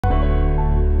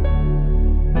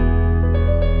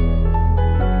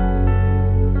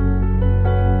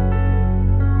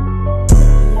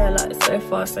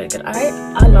are so good.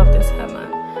 I love this hair,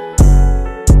 man.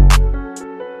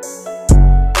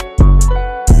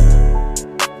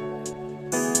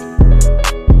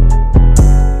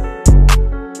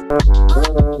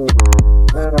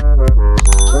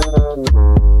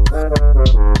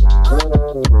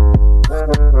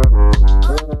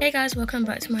 Hey guys, welcome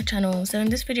back to my channel. So in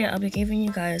this video I'll be giving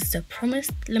you guys the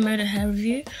promised Lemoda hair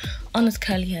review on this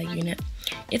curly hair unit.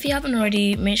 If you haven't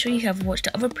already, make sure you have watched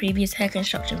the other previous hair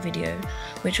construction video,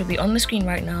 which will be on the screen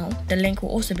right now. The link will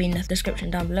also be in the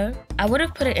description down below. I would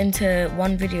have put it into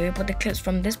one video, but the clips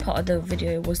from this part of the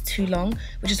video was too long,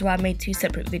 which is why I made two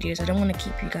separate videos. I don't want to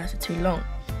keep you guys for too long.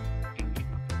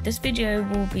 This video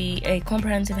will be a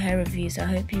comprehensive hair review, so I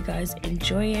hope you guys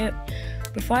enjoy it.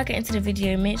 Before I get into the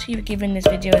video, make sure you've given this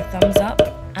video a thumbs up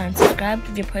and subscribe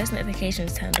with your post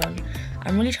notifications turned on.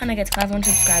 I'm really trying to get to 500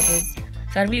 subscribers,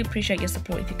 so I'd really appreciate your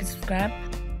support if you could subscribe.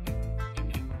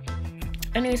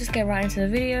 Anyways, let's get right into the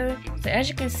video. So as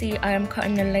you can see, I am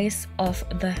cutting the lace off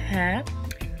the hair.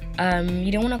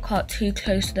 You don't want to cut too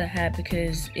close to the hair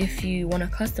because if you want to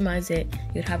customize it,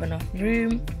 you'd have enough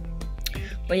room.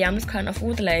 But yeah, I'm just cutting off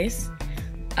all the lace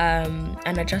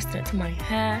and adjusting it to my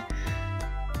hair.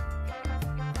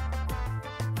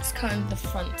 Just cutting the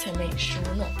front to make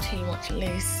sure not too much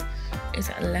lace is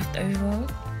left over.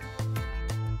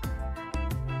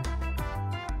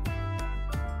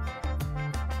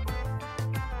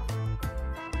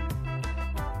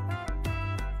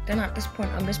 Then at this point,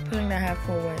 I'm just pulling the hair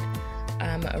forward,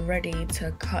 ready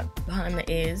to cut behind the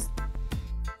ears.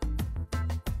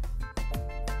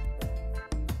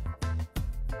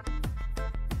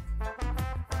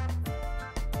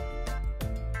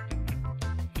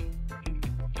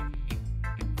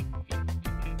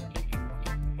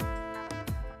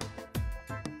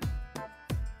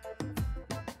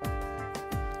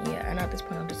 Yeah, and at this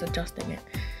point I'm just adjusting it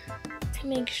to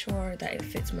make sure that it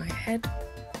fits my head.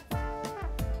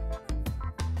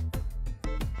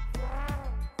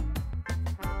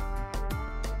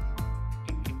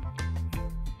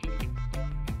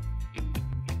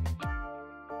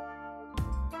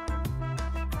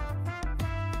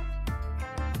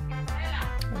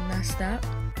 And that's that.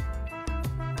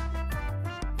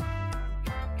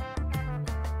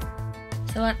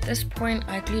 So at this point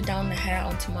I glued down the hair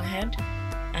onto my head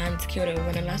and secured it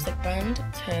with an elastic band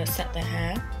to set the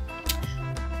hair.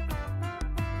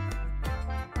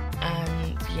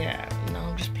 And yeah, now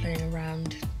I'm just playing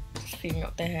around, just feeding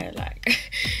up the hair. Like,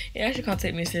 you actually can't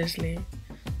take me seriously.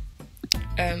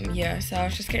 Yeah, so I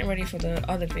was just getting ready for the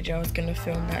other video I was gonna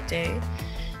film that day.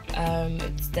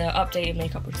 It's the updated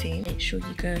makeup routine. Make sure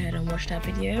you go ahead and watch that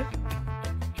video.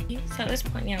 So at this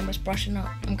point, yeah, I'm just brushing up,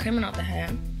 I'm combing out the hair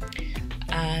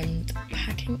and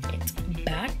packing it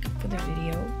back for the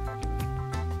video.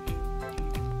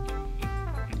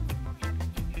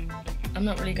 I'm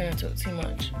not really gonna talk too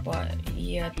much, but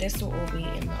yeah, this will all be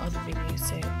in the other video,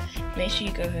 so make sure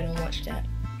you go ahead and watch that.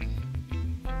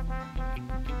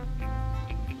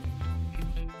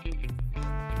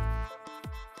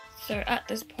 So at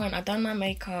this point, I've done my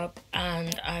makeup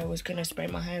and I was gonna spray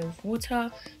my hair with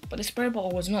water, but the spray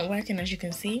bottle was not working, as you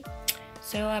can see.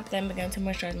 So I then began to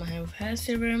moisturize my hair with hair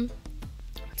serum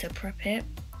to prep it.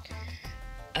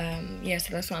 Yeah,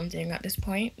 so that's what I'm doing at this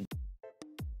point.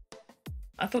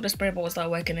 I thought the spray bottle would start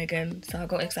working again, so I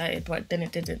got excited, but then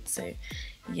it didn't. So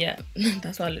yeah,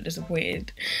 that's why I look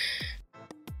disappointed.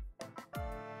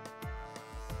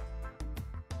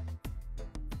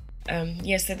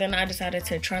 Yeah, so then I decided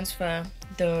to transfer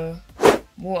the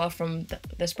water from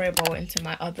the spray bottle into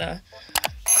my other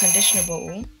conditioner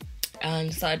bottle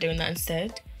and started doing that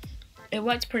instead. It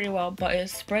worked pretty well, but it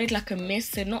sprayed like a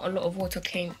mist, so not a lot of water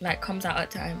comes out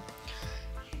at a time.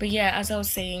 But yeah, as I was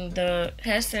saying, the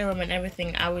hair serum and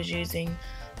everything I was using,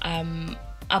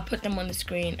 I'll put them on the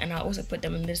screen and I'll also put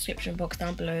them in the description box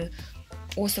down below,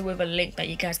 also with a link that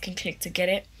you guys can click to get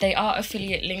it. They are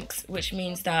affiliate links, which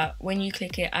means that when you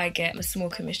click it, I get a small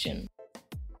commission.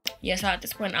 Yeah, so at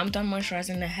this point, I'm done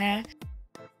moisturizing the hair.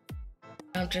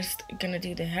 I'm just gonna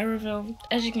do the hair reveal.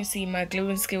 As you can see, my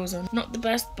gluing skills are not the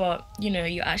best, but you know,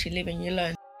 you actually live and you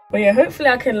learn. But yeah, hopefully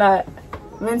I can like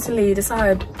mentally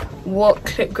decide what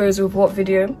clip goes with what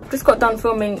video. Just got done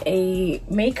filming a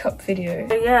makeup video.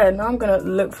 So yeah, now I'm gonna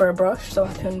look for a brush so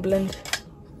I can blend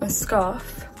my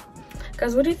scarf.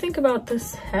 Guys, what do you think about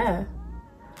this hair?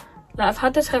 Like, I've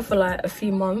had this hair for like a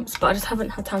few months, but I just haven't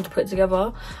had time to put it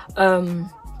together.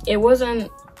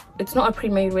 It's not a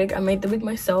pre-made wig. I made the wig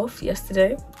myself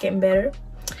yesterday, getting better.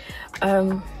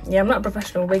 Yeah, I'm not a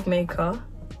professional wig maker,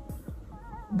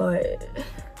 but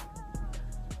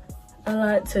I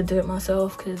like to do it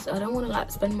myself because I don't want to like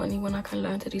spend money when I can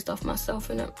learn to do stuff myself,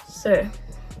 innit? So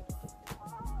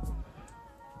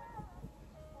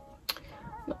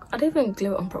I didn't even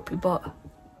glue it on properly, but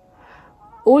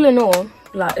all in all,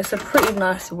 like, it's a pretty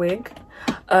nice wig.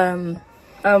 When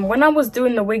I was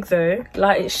doing the wig though,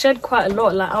 like, it shed quite a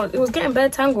lot. Like, it was getting bare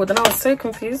tangled and I was so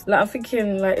confused. Like, I'm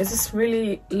thinking, like, is this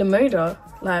really Lemoda?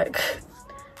 Like,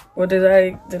 or did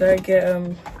I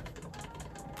get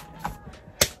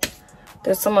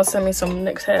did someone send me some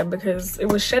NYX hair? Because it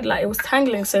was shed, like, it was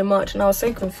tangling so much and I was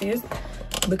so confused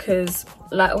because,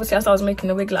 like, obviously as I was making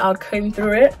the wig, like, I would comb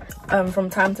through it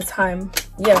from time to time.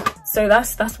 Yeah, so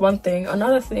that's one thing.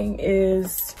 Another thing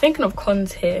is thinking of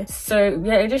cons here. So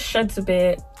yeah, it just sheds a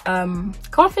bit. Can't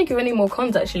think of any more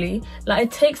cons actually. Like,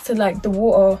 it takes to like the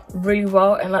water really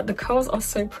well, and like the curls are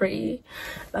so pretty.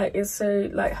 Like, it's so,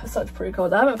 like, such pretty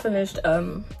curls. I haven't finished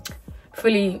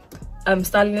fully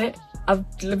styling it. I've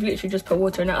literally just put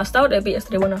water in it. I styled it a bit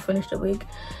yesterday when I finished the wig.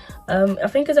 I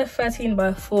think it's a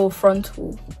 13x4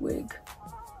 frontal wig.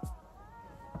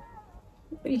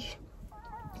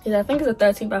 Yeah, I think it's a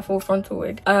 13x4 frontal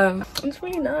wig. It's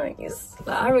really nice.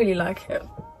 Like, I really like it.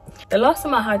 The last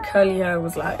time I had curly hair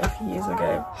was like a few years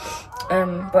ago.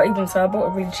 But even so, I bought a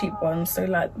really cheap one. So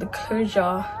like the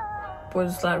closure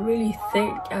was like really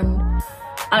thick, and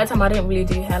at the time I didn't really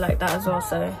do hair like that as well.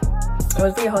 So it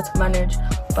was really hard to manage.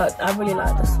 But I really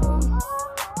like this one.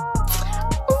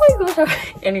 Oh my god.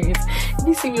 Anyways, if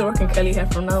you see me rocking curly hair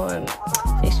from now on,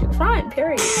 it should be fine,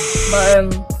 period.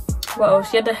 But what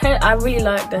else? Yeah, the hair, I really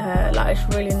like the hair. Like,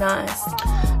 it's really nice.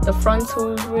 The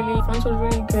frontal's really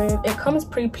good. It comes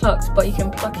pre-plucked, but you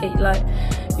can pluck it like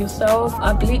yourself.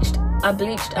 I bleached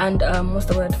and what's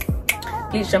the word?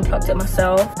 Bleached and plucked it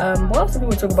myself. What else do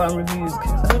people talk about in reviews?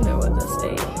 Because I don't know what to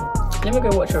say. Let me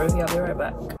go watch a review. I'll be right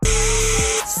back.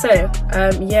 So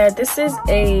yeah, this is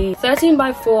a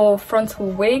 13x4 frontal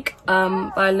wig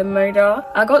by Lemoda.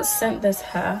 I got sent this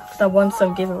hair because I won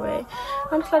some giveaway.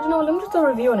 I'm just like, you know what, let me just do a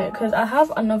review on it, because I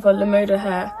have another Lemoda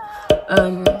hair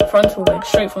frontal wig,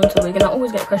 straight frontal wig, and I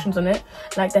always get questions on it.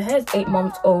 Like, the hair is 8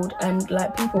 months old, and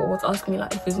like people always ask me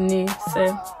like if it's new.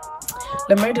 So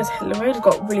Lemoda's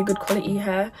got really good quality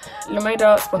hair.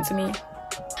 Lemoda, sponsor me.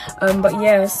 But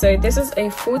yeah, so this is a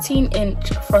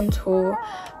 14-inch frontal,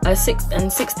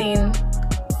 16,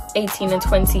 18 and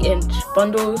 20-inch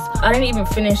bundles. I didn't even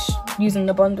finish using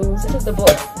the bundles. This is the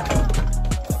box.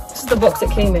 This is the box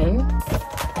it came in,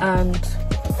 and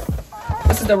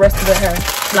this is the rest of the hair.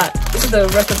 Like, this is the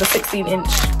rest of the 16-inch.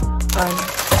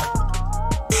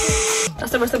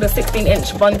 That's the rest of the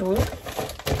 16-inch bundle.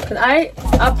 Cause I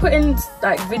put in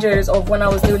like videos of when I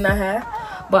was doing that hair,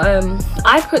 but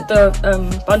I put the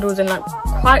bundles in like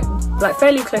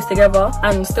fairly close together,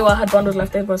 and still I had bundles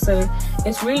left over. So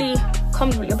it's really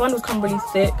your bundles come really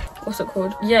thick. What's it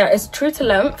called? Yeah, it's true to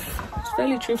length. It's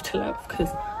fairly true to length because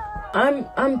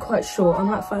I'm quite short. I'm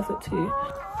like 5'2",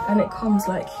 and it comes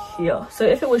like here. So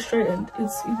if it was straightened,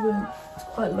 it's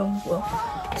quite long as well.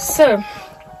 So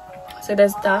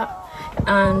there's that.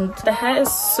 And the hair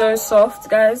is so soft,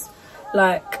 guys.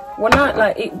 Like, when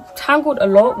it tangled a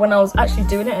lot when I was actually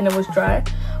doing it and it was dry,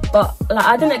 but like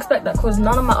I didn't expect that because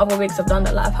none of my other wigs have done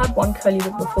that. Like, I've had one curly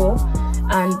wig before,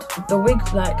 and the wig,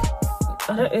 like,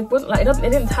 it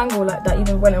didn't tangle like that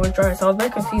even when it was dry. So I was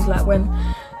very confused, like, when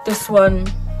this one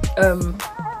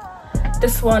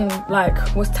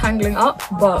like was tangling up.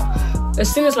 But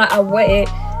as soon as like I wet it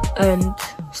and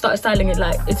started styling it,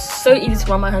 like, it's so easy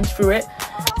to run my hands through it.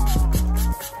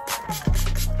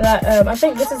 Like, I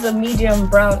think this is a medium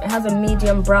brown. It has a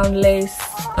medium brown lace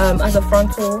as a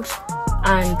frontal,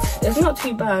 and it's not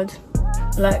too bad.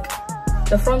 Like,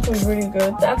 the frontal is really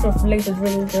good. The actual lace is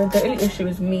really good. The only issue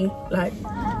is me. Like,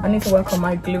 I need to work on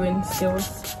my gluing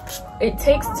skills. It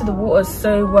takes to the water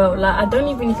so well. Like, I don't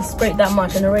even need to spray it that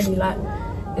much, and already like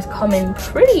it's coming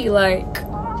pretty. Like,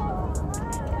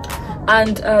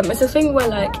 and it's a thing where,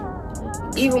 like,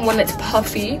 even when it's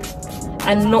puffy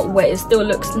and not wet, it still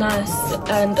looks nice.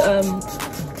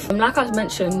 And like I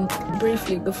mentioned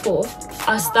briefly before,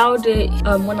 I styled it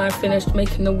when I finished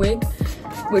making the wig,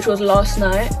 which was last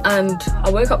night, and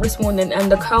I woke up this morning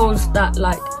and the curls that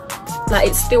like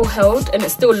it still held and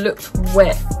it still looked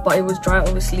wet, but it was dry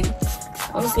obviously.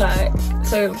 I was like,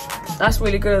 so that's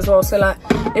really good as well. So like,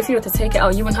 if you were to take it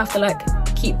out, you wouldn't have to like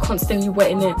keep constantly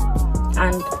wetting it,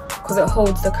 and because it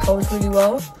holds the curls really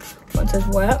well once it's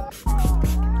wet.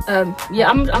 Yeah,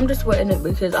 I'm just wetting it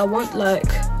because I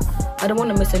don't want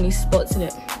to miss any spots in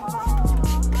it.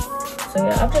 So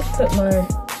yeah, I've just put my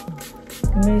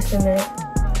mousse in it.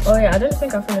 Oh yeah, I don't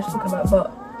think I finished talking about,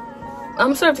 but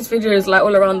I'm sorry if this video is like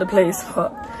all around the place,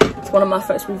 but it's one of my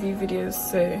first review videos.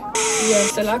 So yeah,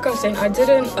 so like I was saying, I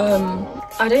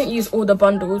didn't use all the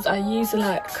bundles. I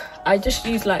just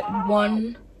used like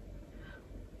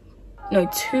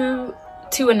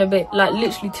two and a bit, like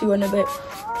literally 2 and a bit.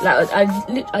 Like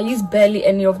I used barely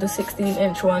any of the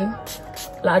 16-inch one.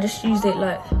 Like I just used it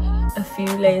like a few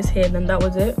layers here, and then that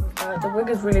was it. The wig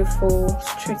is really full,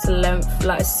 it's true to length,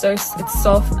 like it's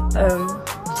soft. Yeah.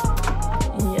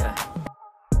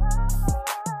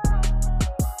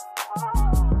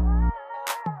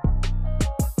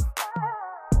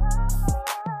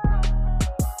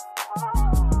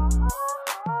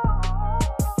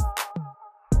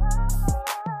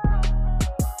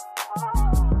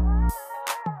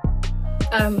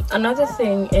 Another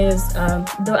thing is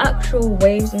the actual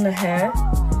waves in the hair.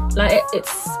 Like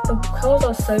the curls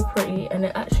are so pretty, and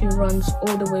it actually runs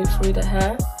all the way through the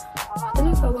hair. I don't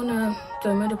know if I want to do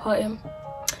a middle parting. I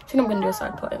think I'm going to do a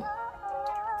side parting.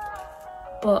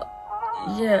 But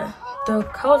yeah, the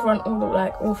curls run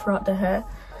all throughout the hair,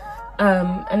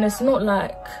 and it's not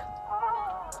like,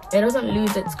 it doesn't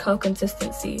lose its curl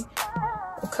consistency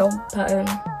or curl pattern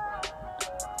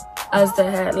as the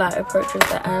hair like approaches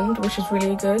the end, which is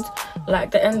really good.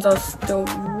 Like the ends are still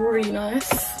really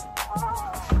nice.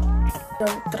 So,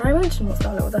 did I mention what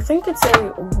style it was? I think it's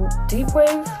a deep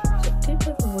wave. Is it deep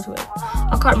wave or water wave?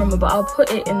 I can't remember, but I'll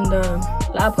put it in the,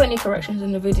 like, I'll put any corrections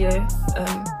in the video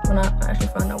when I actually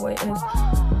find out what it is.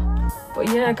 But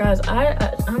yeah, guys, I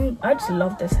just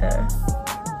love this hair.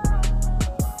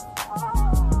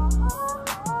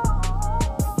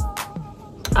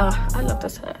 I love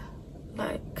this hair.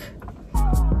 Like,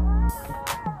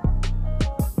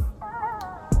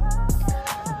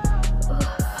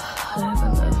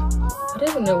 I don't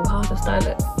even know how to style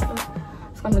it,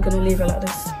 so I'm gonna leave it like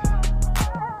this.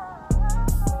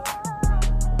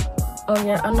 Oh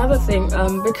yeah, another thing,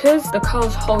 because the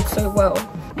curls hold so well,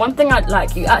 one thing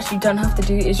you actually don't have to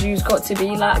do is use Got To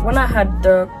Be. Like when I had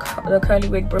the curly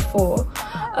wig before,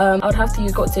 I would have to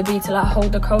use Got To Be to like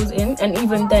hold the curls in, and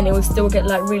even then it would still get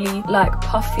like really like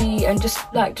puffy and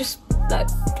just be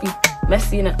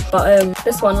messy in it. But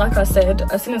this one, like I said,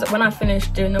 as soon as when I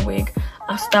finished doing the wig,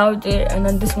 I styled it, and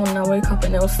then this one I woke up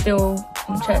and it was still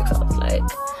in check. So I was like,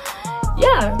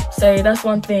 yeah. So that's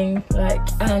one thing. Like,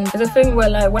 and there's a thing where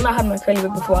like when I had my curly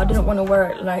wig before, I didn't want to wear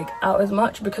it like out as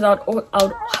much because I would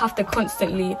have to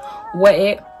constantly wet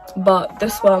it. But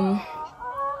this one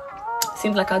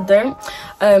seems like I don't.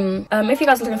 If you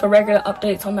guys are looking for regular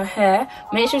updates on the hair,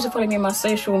 make sure to follow me on my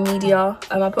social media.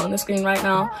 I put on the screen right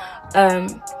now,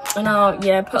 and I'll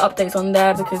put updates on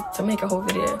there, because to make a whole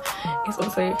video is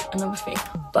also another thing.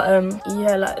 But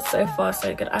yeah, like so far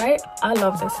so good. I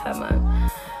love this hair,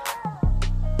 man.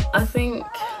 I think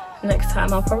next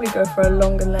time I'll probably go for a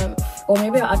longer length, or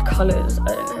maybe I'll add colors. I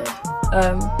don't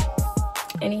know.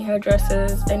 Any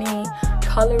hairdressers, any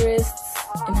colorists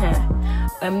in hair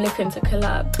looking to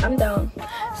collab, I'm down.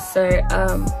 So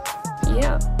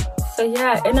yeah. So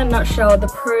yeah, in a nutshell, the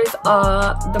pros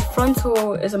are the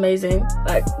frontal is amazing.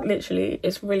 Like literally,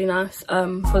 it's really nice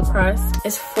for the price.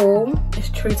 It's full, it's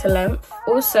true to length.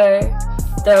 Also,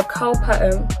 the curl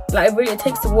pattern, like it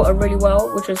takes the water really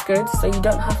well, which is good. So you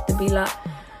don't have to be like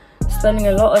spending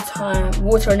a lot of time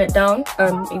watering it down,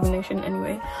 even though you shouldn't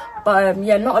anyway. But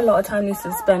yeah, not a lot of time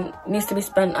needs to be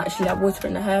spent actually like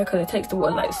watering the hair, because it takes the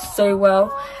water like so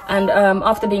well. And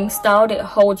after being styled, it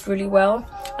holds really well.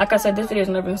 Like I said, this video is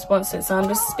not even sponsored, so I'm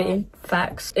just spitting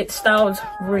facts. It's styled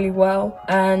really well,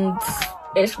 and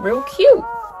it's real cute.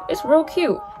 It's real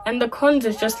cute. And the cons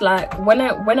is just like when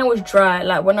it was dry,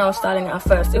 like when I was styling it at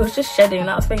first, it was just shedding, and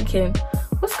I was thinking,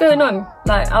 what's going on?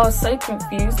 Like I was so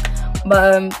confused.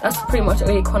 But that's pretty much the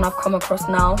only con I've come across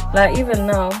now. Like even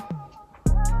now,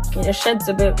 it sheds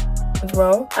a bit as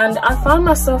well. And I found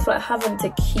myself like having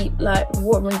to keep like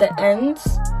watering the ends.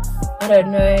 I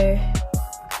don't know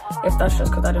if that's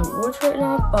just because I didn't water it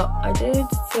enough, but I did.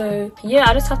 So yeah,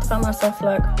 I just have to find myself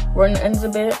like watering the ends a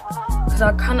bit, because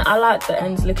I like the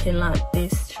ends looking like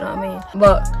this, you know what I mean?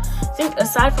 But I think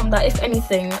aside from that, if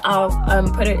anything, I'll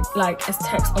put it like as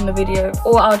text on the video,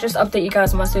 or I'll just update you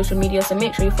guys on my social media, so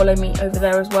make sure you follow me over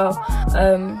there as well.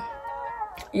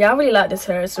 Yeah, I really like this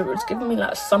hair, so it's giving me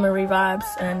like summery vibes,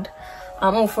 and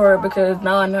I'm all for it, because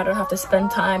now I know I don't have to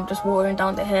spend time just watering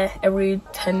down the hair every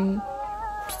 10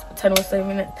 or so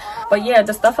minutes. But yeah,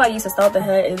 the stuff I use to style the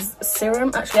hair is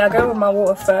serum. Actually, I go with my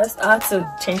water first. I had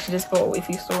to change to this bottle if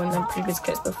you saw in the previous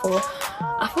clips before.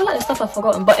 I feel like the stuff I've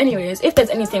forgotten, but anyways, if there's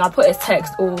anything, I'll put it as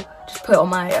text, or just put it on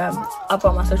my I'll put it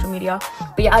on my social media.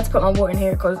 But yeah, I had to put my water in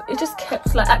here because it just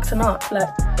kept like acting up, like.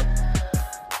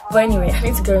 But anyway, I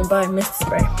need to go and buy a mist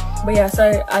spray. But yeah,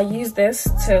 so I use this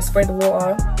to spray the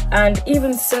water, and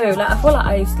even so, like, I feel like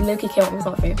I low-key came up with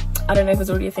something. I don't know if it's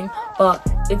already a thing, but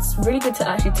it's really good to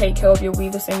actually take care of your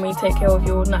weave the same way you take care of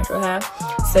your natural hair.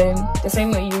 So the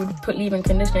same way you would put leave-in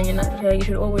conditioner in your natural hair, you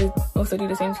should always also do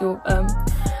the same to your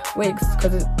wigs,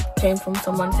 because it came from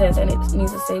someone's hair, then it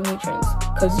needs the same nutrients,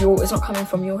 because it's not coming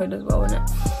from your head as well, innit?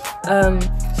 So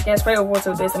yeah, spray with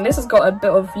water with this, and this has got a bit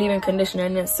of leave-in conditioner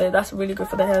in it, so that's really good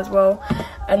for the hair as well.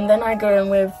 And then I go in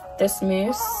with this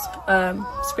mousse.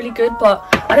 It's really good, but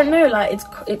I don't know, like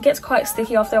it gets quite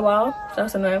sticky after a while, so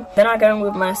that's a no. Then I go in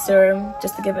with my serum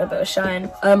just to give it a bit of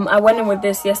shine. I went in with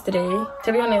this yesterday.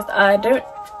 To be honest,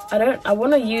 I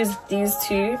want to use these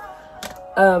two.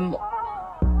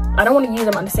 I don't want to use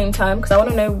them at the same time because I want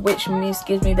to know which mousse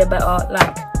gives me the better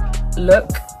like look.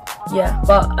 Yeah,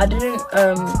 but I didn't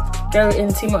go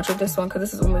in too much with this one because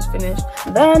this is almost finished.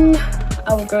 Then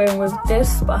I will go in with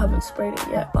this, but I haven't sprayed it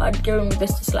yet, but I'd go in with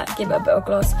this just like give it a bit of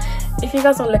gloss. If you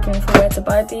guys are looking for where to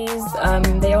buy these,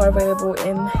 they are available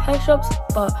in hair shops,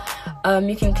 but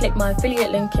you can click my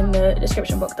affiliate link in the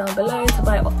description box down below to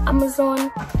buy it off Amazon.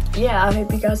 Yeah, I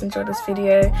hope you guys enjoyed this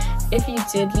video. If you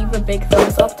did, leave a big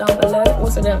thumbs up down below.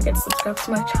 Also, don't forget to subscribe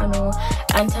to my channel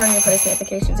and turn on your post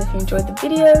notifications if you enjoyed the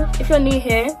video. If you're new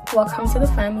here, welcome to the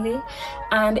family,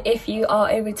 and if you are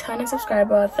a returning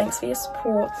subscriber, thanks for your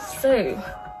support. So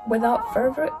without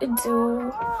further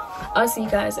ado, I'll see you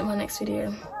guys in my next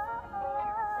video.